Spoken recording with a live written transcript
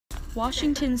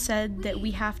Washington said that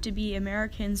we have to be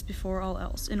Americans before all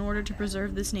else in order to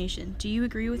preserve this nation. Do you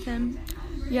agree with him?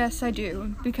 Yes, I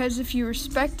do. Because if you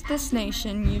respect this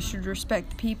nation, you should respect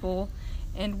the people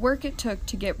and work it took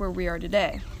to get where we are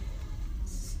today.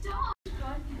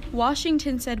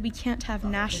 Washington said we can't have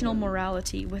national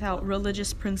morality without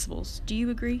religious principles. Do you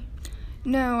agree?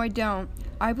 No, I don't.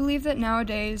 I believe that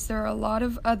nowadays there are a lot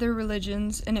of other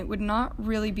religions, and it would not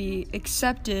really be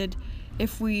accepted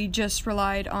if we just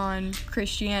relied on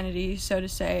Christianity, so to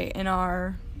say, in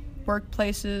our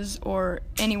workplaces or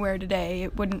anywhere today.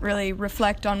 It wouldn't really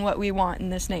reflect on what we want in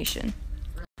this nation.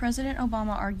 President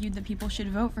Obama argued that people should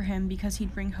vote for him because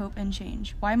he'd bring hope and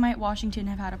change. Why might Washington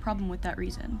have had a problem with that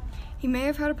reason? He may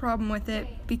have had a problem with it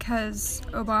because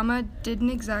Obama didn't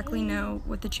exactly know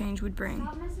what the change would bring.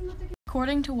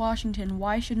 According to Washington,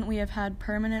 why shouldn't we have had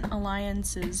permanent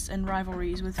alliances and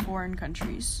rivalries with foreign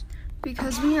countries?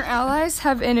 Because when your allies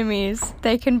have enemies,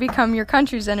 they can become your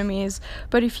country's enemies.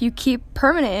 But if you keep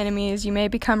permanent enemies, you may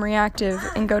become reactive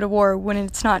and go to war when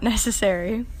it's not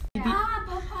necessary.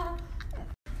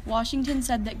 Washington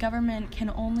said that government can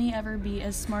only ever be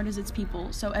as smart as its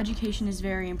people, so education is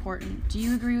very important. Do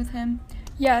you agree with him?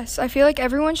 Yes, I feel like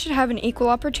everyone should have an equal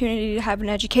opportunity to have an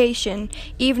education,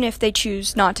 even if they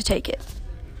choose not to take it.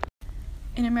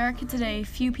 In America today,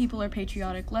 few people are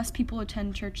patriotic. Less people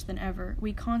attend church than ever.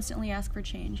 We constantly ask for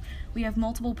change. We have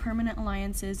multiple permanent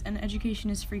alliances, and education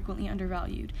is frequently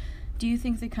undervalued. Do you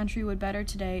think the country would better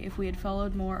today if we had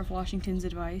followed more of Washington's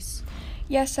advice?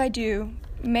 Yes, I do.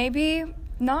 Maybe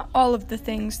not all of the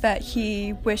things that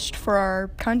he wished for our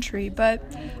country, but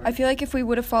I feel like if we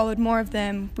would have followed more of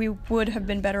them, we would have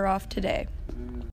been better off today.